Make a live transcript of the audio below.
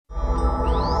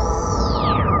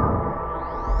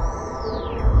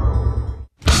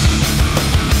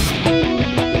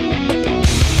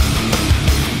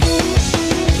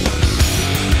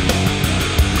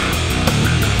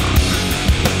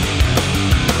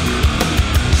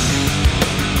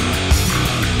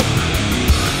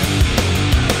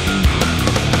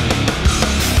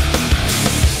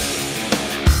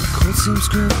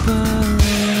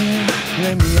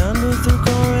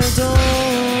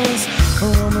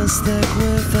less thick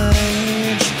with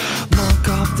age. Mark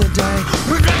off the day.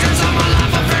 Reflections of my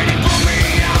life are fading, pull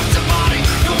me out to body.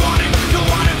 You want it,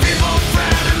 people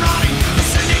fed and rotting.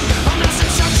 Descending, I'm lost in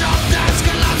shock, that's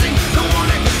collapsing. You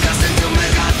want it, destined to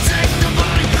make I take the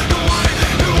body. You want it,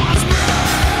 it wants me.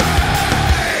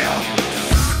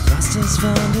 Dust has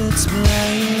found its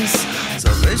place.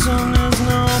 Salvation is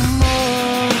no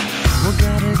more. Will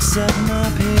God accept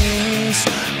my peace?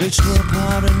 Reach to a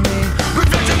part of me.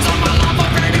 Reflections of my life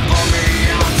are fading, pull me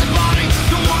out to body.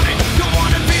 You want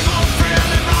it, people frail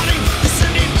and rotting.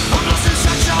 Descending, I'm lost in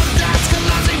shock, that's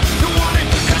collapsing. You want it,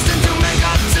 destined to make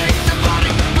I take the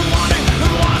body. You want it,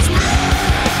 it wants me.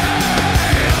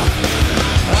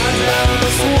 I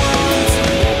just want to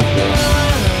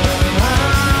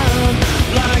run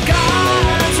like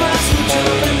eyes rest from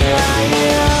children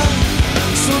crying.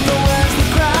 So where's the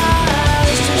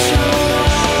cries to show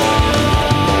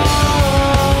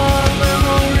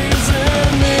memories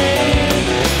in me?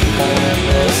 And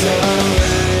there's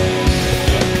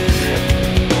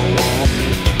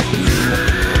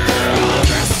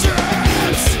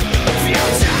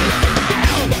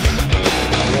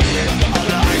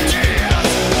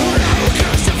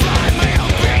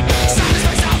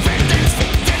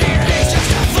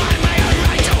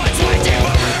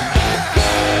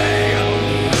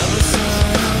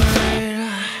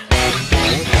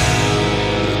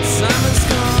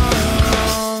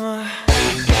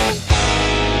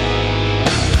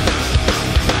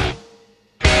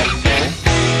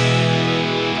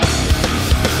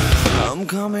I'm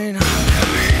coming,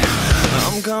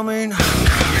 I'm coming,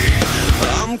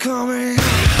 I'm coming,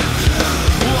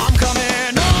 I'm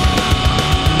coming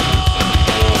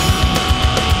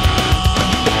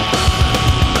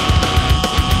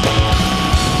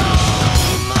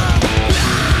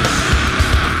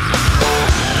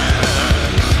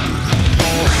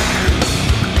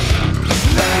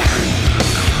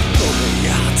Pull me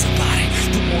out the body.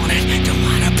 You want it, don't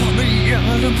wanna pull me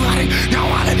out the body. Don't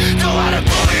want it,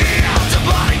 pull me out the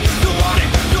body. You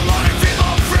want it,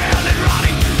 people frail and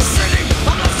rotting. Sitting,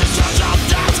 I'm lost in shock,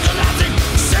 that's collapsing.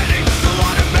 Sitting, you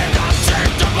want it, make I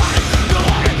take the body. You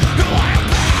want it,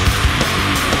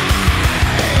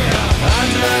 I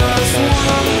just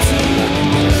want to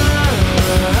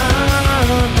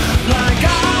run like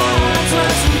eyes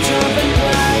rest from jumping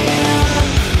playing.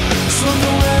 So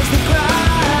where's the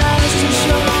cries to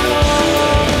show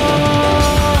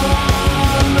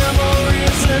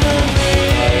memories in me?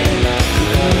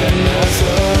 And that's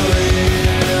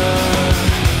real.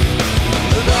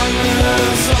 The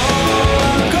darkness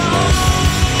all gone.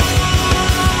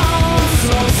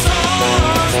 So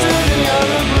souls to the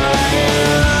other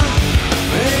brain.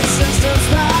 Existence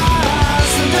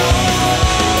past the door.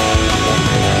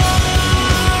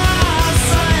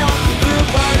 Sail through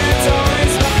purgatory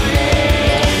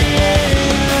Spain.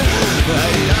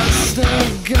 Yes, they're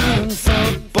gun for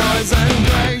boys and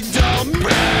great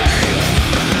domain.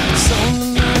 So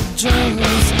many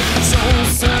dreams, soul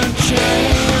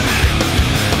searching.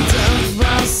 Death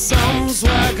by some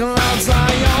swag clouds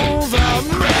lie over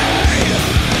me.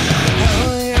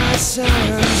 Hell yeah,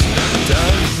 sense,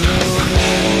 death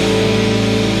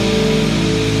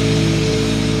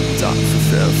dark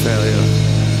fulfilled failure,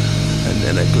 and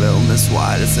in a gloom as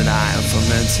wide as an eye I'm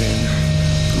fermenting,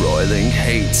 roiling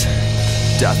hate,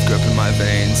 death gripping my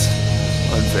veins,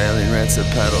 unveiling rancid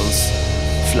petals,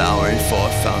 flowering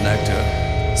forth foul nectar,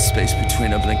 space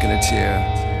between a blink and a tear,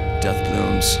 death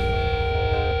blooms.